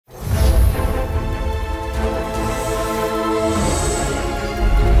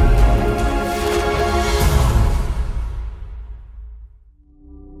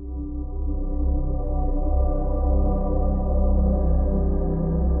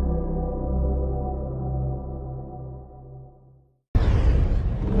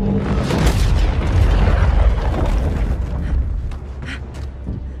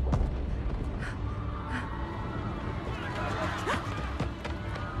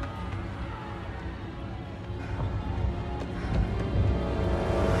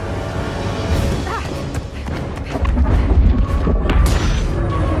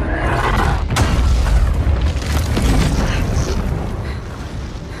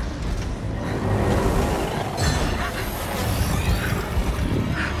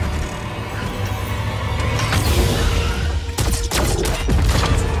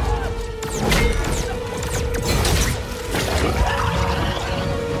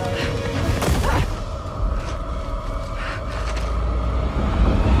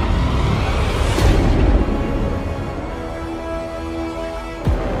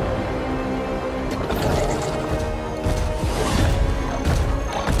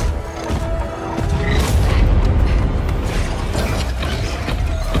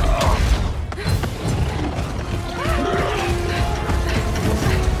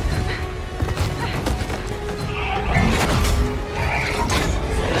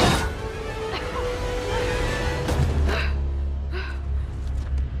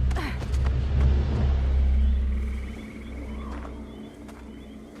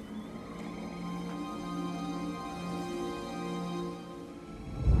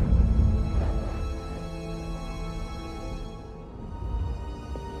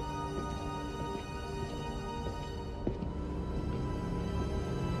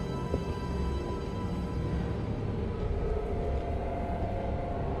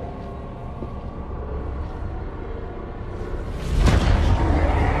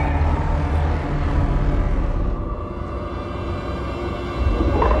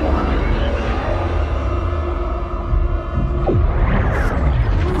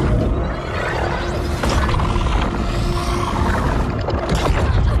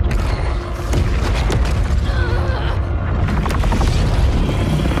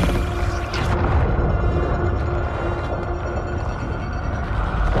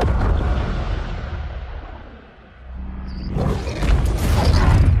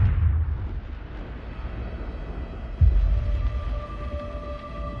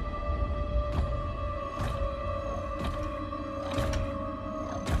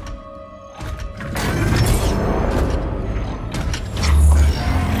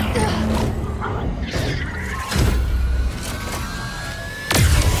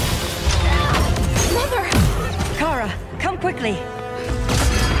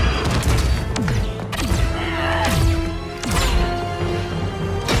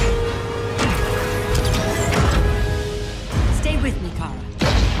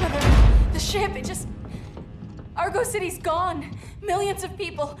gone. Millions of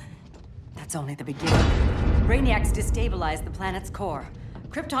people. That's only the beginning. Brainiac's destabilized the planet's core.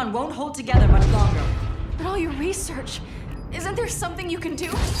 Krypton won't hold together much longer. But all your research, isn't there something you can do?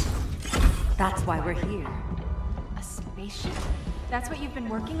 That's why we're here. A spaceship? That's what you've been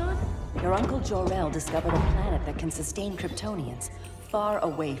working on? Your Uncle Jor-El discovered a planet that can sustain Kryptonians, far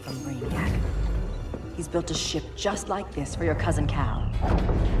away from Brainiac. He's built a ship just like this for your cousin Cal.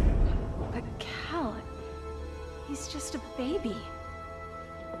 But Cal... he's just a baby.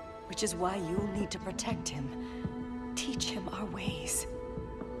 Which is why you'll need to protect him. Teach him our ways.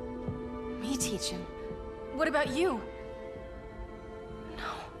 Me teach him? What about you?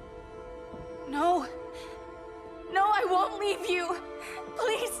 No. No, I won't leave you.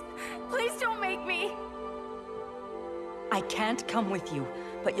 Please, please don't make me. I can't come with you,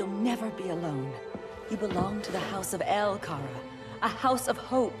 but you'll never be alone. You belong to the House of El, Kara. A house of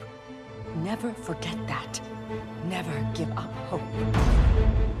hope. Never forget that. Never give up hope.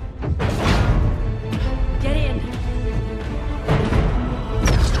 Get in!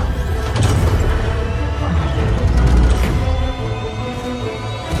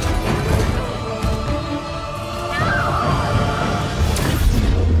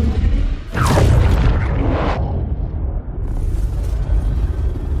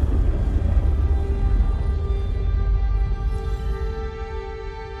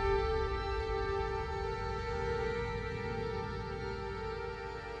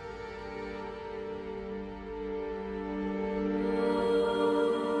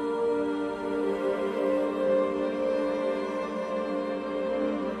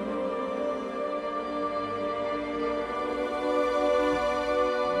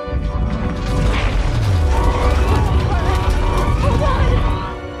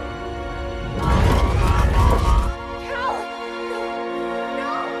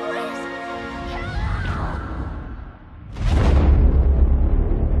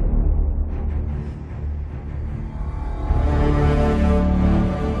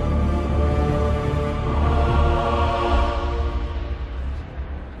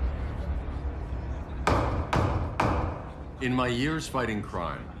 In my years fighting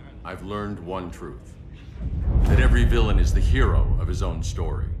crime, I've learned one truth. That every villain is the hero of his own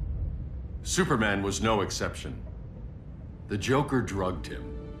story. Superman was no exception. The Joker drugged him,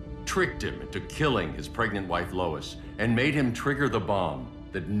 tricked him into killing his pregnant wife Lois, and made him trigger the bomb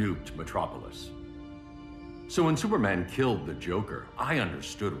that nuked Metropolis. So when Superman killed the Joker, I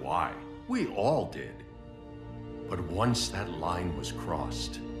understood why. We all did. But once that line was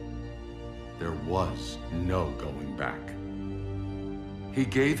crossed, there was no going back. He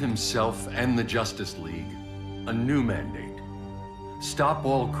gave himself and the Justice League a new mandate. Stop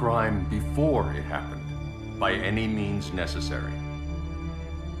all crime before it happened, by any means necessary.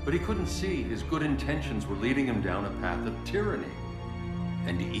 But he couldn't see his good intentions were leading him down a path of tyranny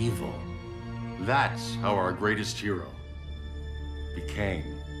and evil. That's how our greatest hero became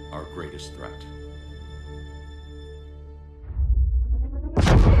our greatest threat.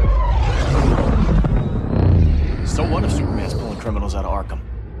 So what if Superman's pulling criminals out of Arkham?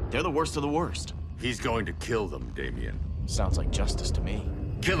 They're the worst of the worst. He's going to kill them, Damian. Sounds like justice to me.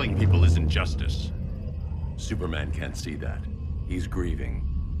 Killing people isn't justice. Superman can't see that. He's grieving.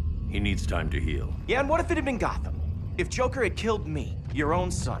 He needs time to heal. Yeah, and what if it had been Gotham? If Joker had killed me, your own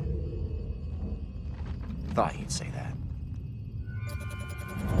son? Thought he'd say that.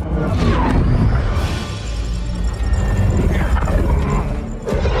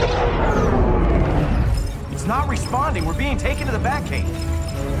 It's not responding. We're being taken to the Batcave.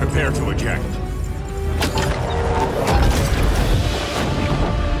 Prepare to eject.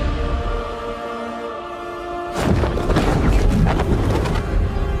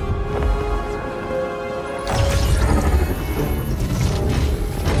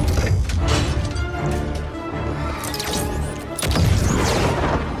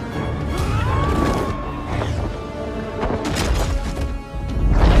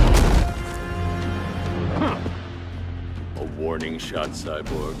 Warning shot,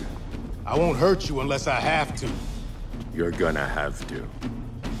 Cyborg. I won't hurt you unless I have to. You're gonna have to.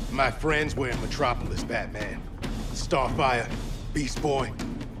 My friends were in Metropolis, Batman. Starfire, Beast Boy,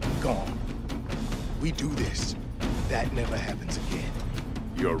 gone. We do this. That never happens again.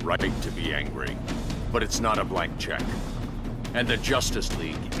 You're right to be angry, but it's not a blank check. And the Justice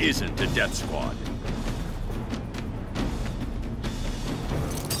League isn't a death squad.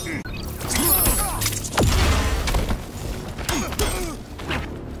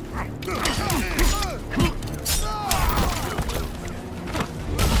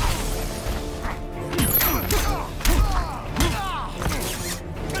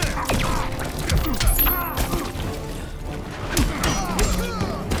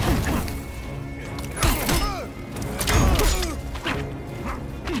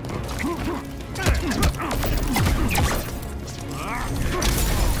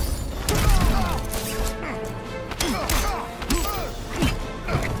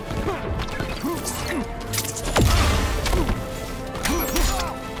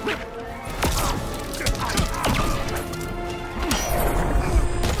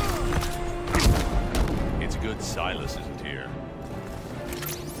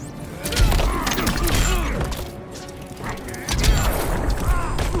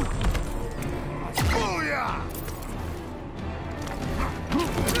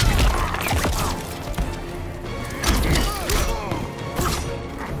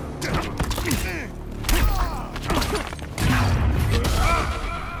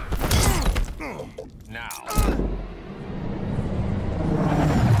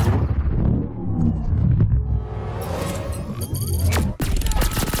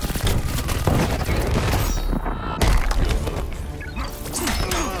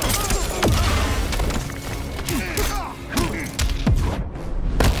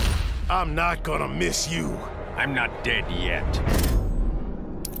 I'm not gonna miss you. I'm not dead yet.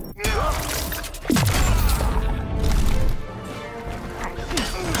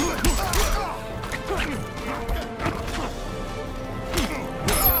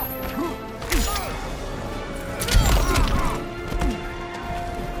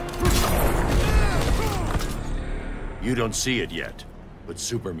 You don't see it yet, but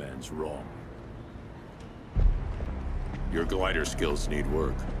Superman's wrong. Your glider skills need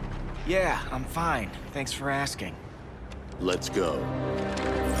work. Yeah, I'm fine. Thanks for asking. Let's go.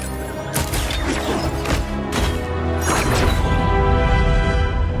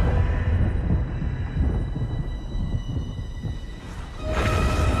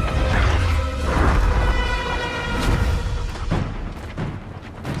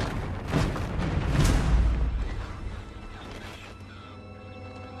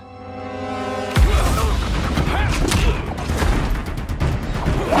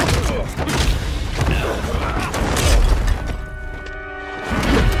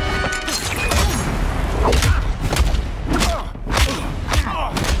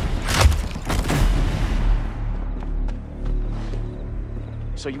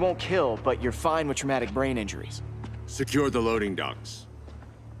 So you won't kill, but you're fine with traumatic brain injuries. Secure the loading docks.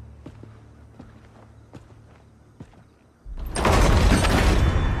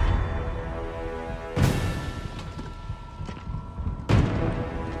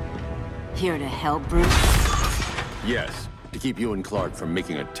 Here to help, Bruce? Yes, to keep you and Clark from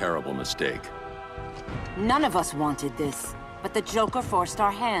making a terrible mistake. None of us wanted this, but the Joker forced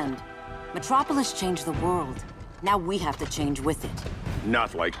our hand. Metropolis changed the world. Now we have to change with it.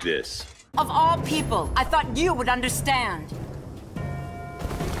 Not like this. Of all people, I thought you would understand.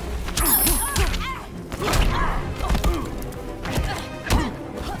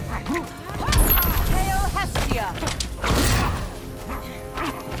 Hail Hestia!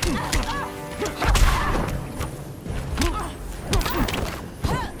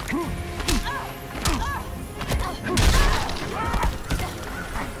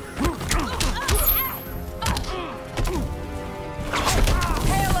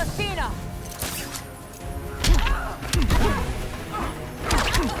 Hail Athena!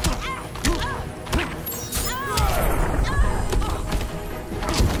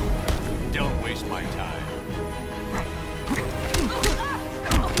 Don't waste my time.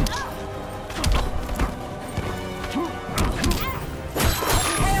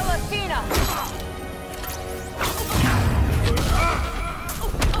 Hail Athena!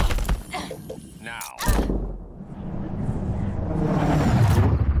 Now.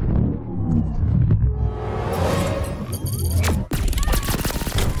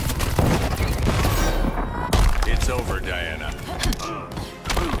 It's over, Diana.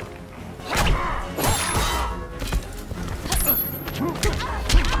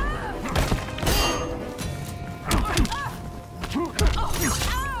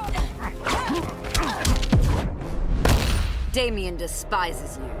 Damien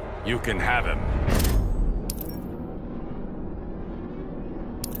despises you. You can have him.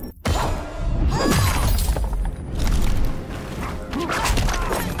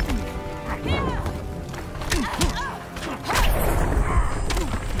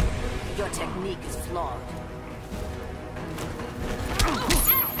 Your technique is flawed.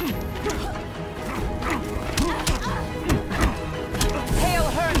 Hail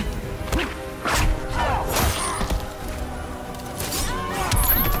her!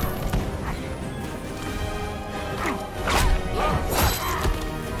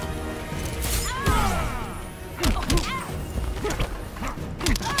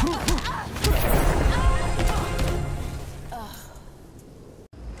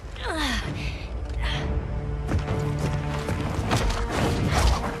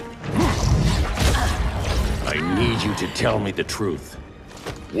 I need you to tell me the truth.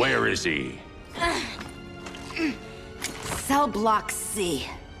 Where is he? Cell Block C.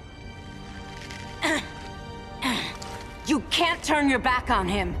 You can't turn your back on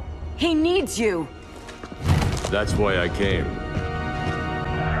him. He needs you. That's why I came.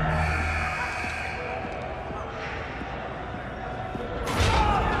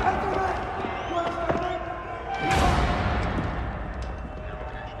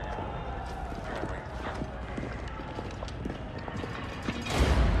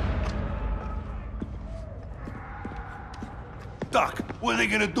 Doc, what are they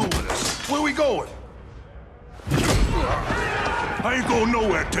gonna do with us? Where we going? I ain't going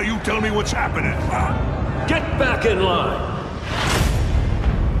nowhere till you tell me what's happening. Get back in line!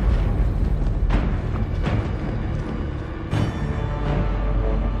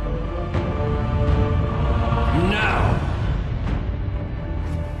 Now!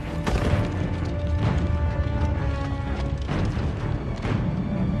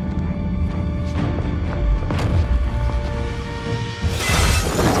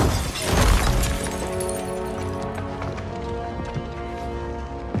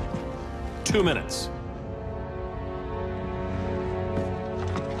 2 minutes.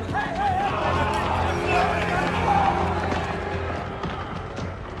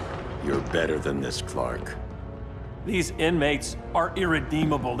 You're better than this, Clark. These inmates are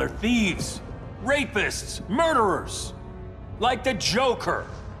irredeemable. They're thieves, rapists, murderers. Like the Joker.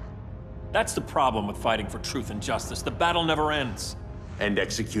 That's the problem with fighting for truth and justice. The battle never ends. And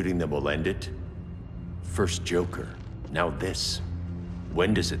executing them will end it? First Joker, now this.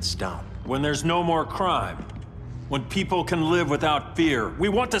 When does it stop? When there's no more crime. When people can live without fear. We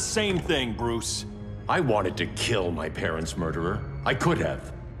want the same thing, Bruce. I wanted to kill my parents' murderer. I could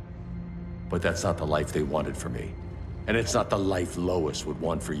have. But that's not the life they wanted for me. And it's not the life Lois would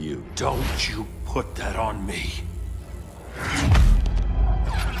want for you. Don't you put that on me.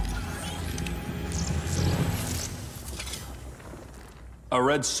 A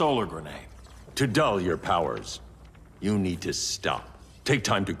red solar grenade. To dull your powers, you need to stop. Take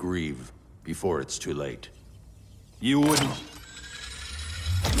time to grieve before it's too late. You wouldn't...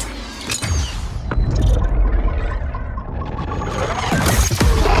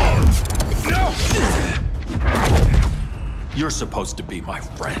 You're supposed to be my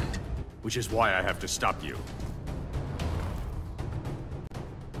friend. Which is why I have to stop you.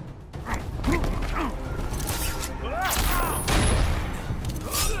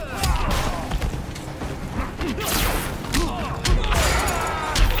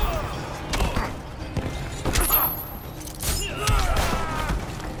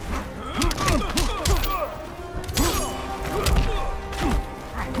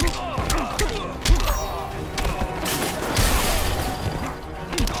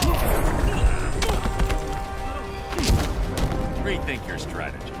 Rethink your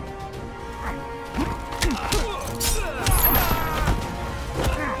strategy.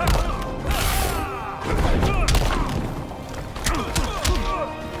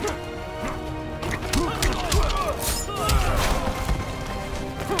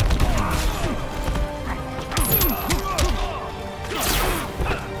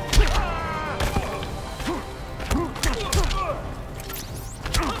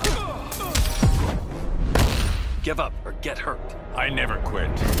 Give up or get hurt. I never quit.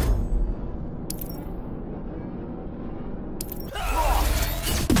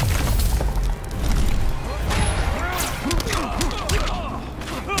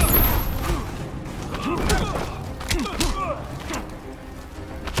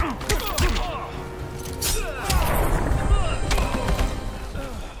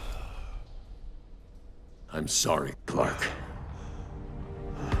 I'm sorry, Clark.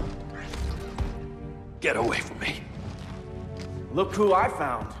 Get away from me. Look who I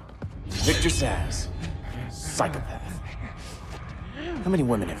found. Victor Zsasz. Psychopath. How many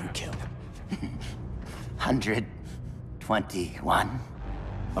women have you killed? 121.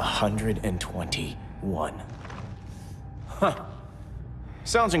 121. Huh.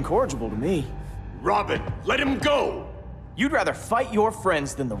 Sounds incorrigible to me. Robin, let him go! You'd rather fight your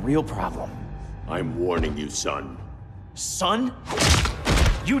friends than the real problem. I'm warning you, son. Son?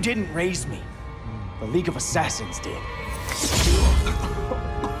 You didn't raise me. The League of Assassins did.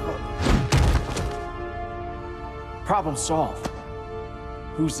 Problem solved.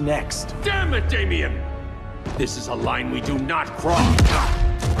 Who's next? Damn it, Damien! This is a line we do not cross.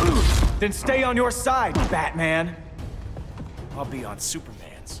 Then stay on your side, Batman. I'll be on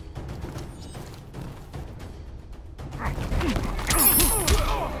Superman's.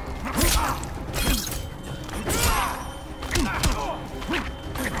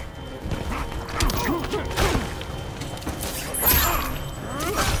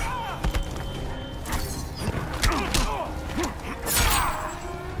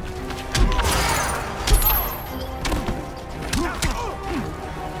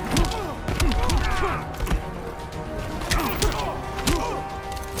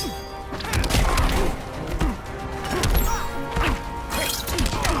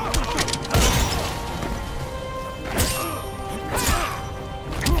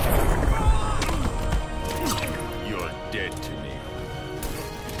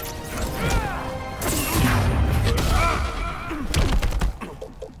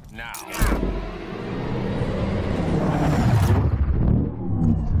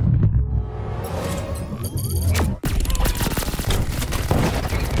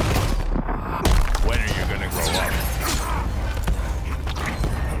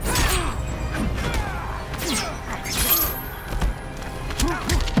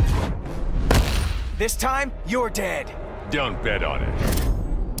 This time, you're dead. Don't bet on it.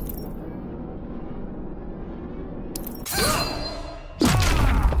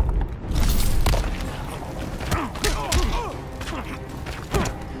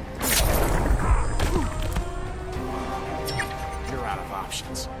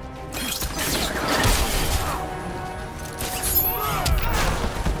 hands.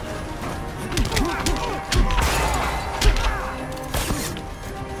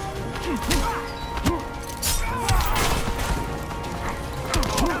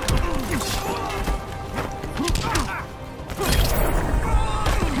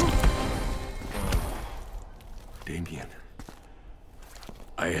 Damien.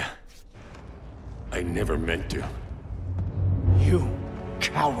 I never meant to. You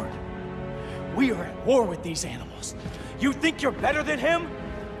coward. We are at war with these animals. You think you're better than him?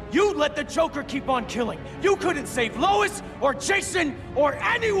 You let the Joker keep on killing. You couldn't save Lois, or Jason, or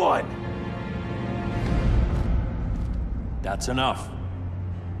anyone! That's enough.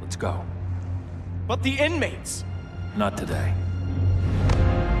 Let's go. But the inmates! Not today.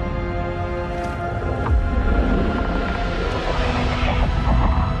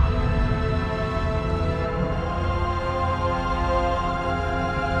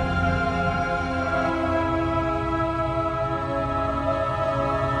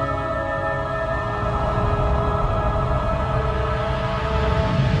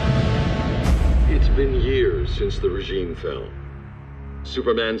 It's been years since the regime fell.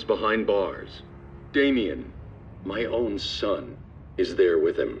 Superman's behind bars. Damien, my own son, is there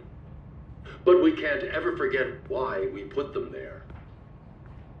with him. But we can't ever forget why we put them there.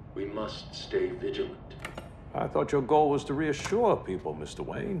 We must stay vigilant. I thought your goal was to reassure people, Mr.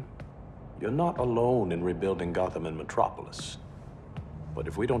 Wayne. You're not alone in rebuilding Gotham and Metropolis. But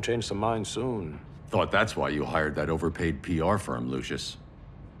if we don't change some minds soon... Thought that's why you hired that overpaid PR firm, Lucius.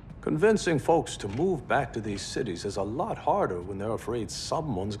 Convincing folks to move back to these cities is a lot harder when they're afraid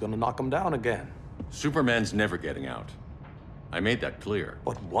someone's gonna knock them down again. Superman's never getting out. I made that clear.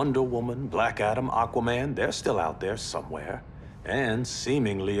 But Wonder Woman, Black Adam, Aquaman, they're still out there somewhere. And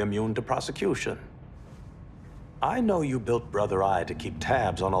seemingly immune to prosecution. I know you built Brother Eye to keep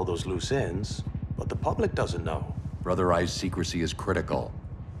tabs on all those loose ends, but the public doesn't know. Brother Eye's secrecy is critical.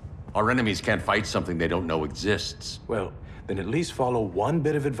 Our enemies can't fight something they don't know exists. Well, then at least follow one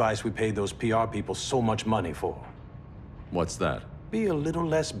bit of advice we paid those PR people so much money for. What's that? Be a little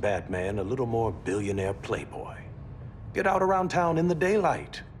less Batman, a little more billionaire playboy. Get out around town in the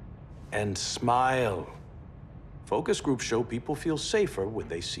daylight. And smile. Focus groups show people feel safer when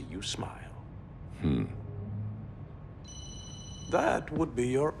they see you smile. That would be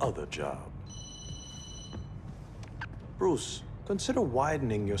your other job. Bruce, consider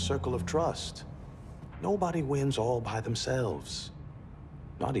widening your circle of trust. Nobody wins all by themselves.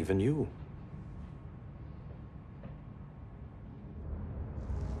 Not even you.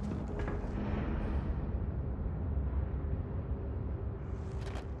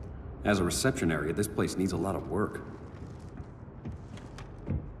 As a reception area, this place needs a lot of work.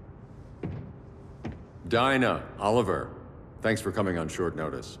 Dinah, Oliver, thanks for coming on short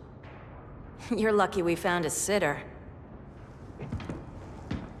notice. You're lucky we found a sitter.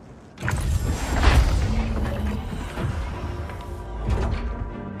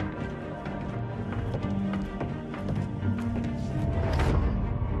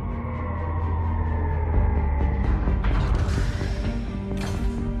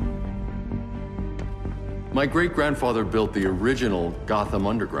 My great-grandfather built the original Gotham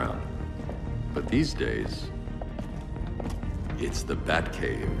Underground. But these days, it's the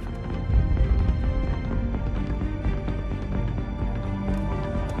Batcave.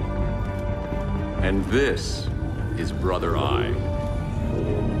 And this is Brother Eye.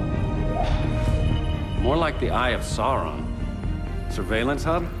 More like the Eye of Sauron. Surveillance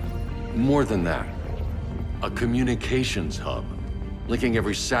hub? More than that. A communications hub, linking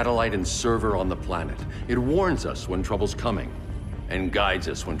every satellite and server on the planet. It warns us when trouble's coming, and guides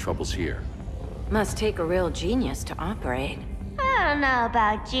us when trouble's here. Must take a real genius to operate. I don't know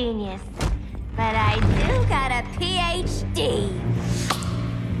about genius, but I do got a PhD.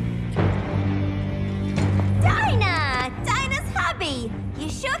 Dinah's hubby! You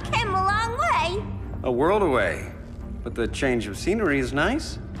sure came a long way. A world away. But the change of scenery is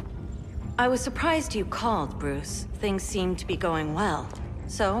nice. I was surprised you called, Bruce. Things seem to be going well.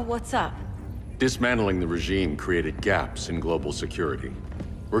 So, what's up? Dismantling the regime created gaps in global security.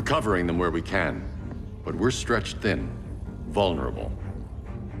 We're covering them where we can, but we're stretched thin, vulnerable.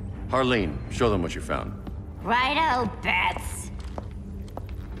 Harleen, show them what you found. Righto, Bats.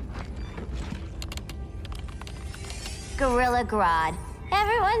 Gorilla Grodd.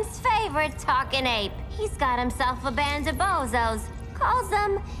 Everyone's favorite talking ape. He's got himself a band of bozos. Calls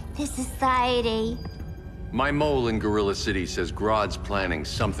them the Society. My mole in Gorilla City says Grodd's planning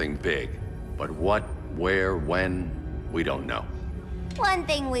something big. But what, where, when, we don't know. One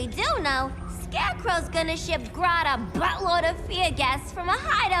thing we do know, Scarecrow's gonna ship Grodd a buttload of fear gas from a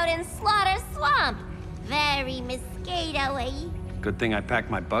hideout in Slaughter Swamp. Very mosquito-y. Good thing I packed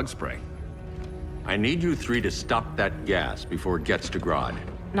my bug spray. I need you three to stop that gas before it gets to Grodd.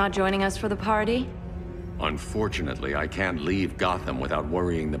 Not joining us for the party? Unfortunately, I can't leave Gotham without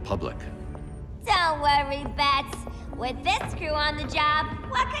worrying the public. Don't worry, Bats. With this crew on the job,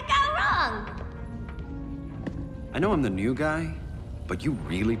 what could go wrong? I know I'm the new guy, but you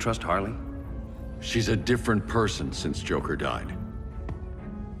really trust Harley? She's a different person since Joker died.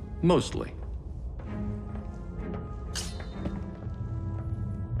 Mostly.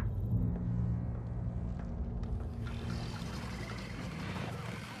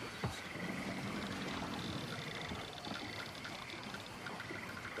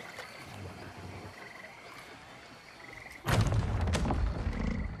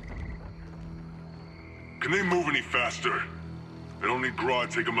 Can they move any faster? I don't need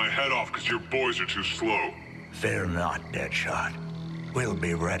Grodd taking my head off because your boys are too slow. Fear not, Deadshot. We'll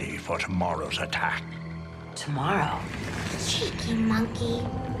be ready for tomorrow's attack. Tomorrow? Cheeky monkey.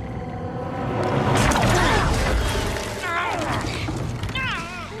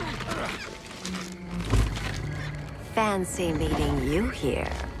 Fancy meeting you here.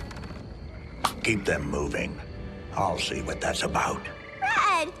 Keep them moving. I'll see what that's about.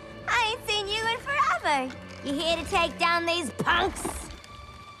 Red, I ain't seen you in forever. You here to take down these punks?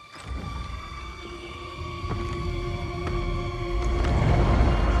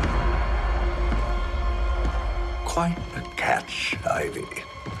 Quite the catch, Ivy.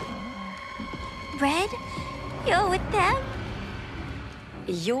 Red, you're with them?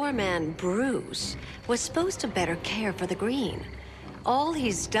 Your man, Bruce, was supposed to better care for the Green. All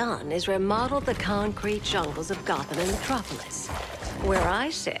he's done is remodel the concrete jungles of Gotham and Metropolis. Where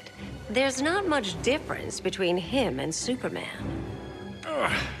I sit, there's not much difference between him and Superman.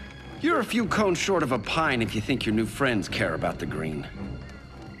 Ugh. You're a few cones short of a pine if you think your new friends care about the Green.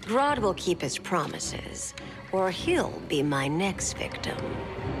 Grodd will keep his promises, or he'll be my next victim.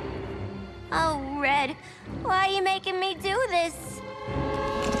 Oh, Red, why are you making me do this?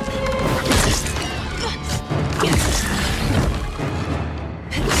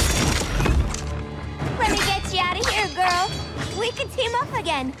 Let me get you out of here, girl. We can team up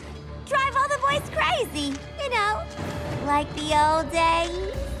again. Drive all the boys crazy, you know, like the old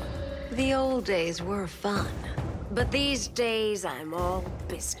days. The old days were fun, but these days I'm all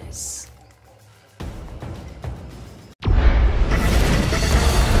business.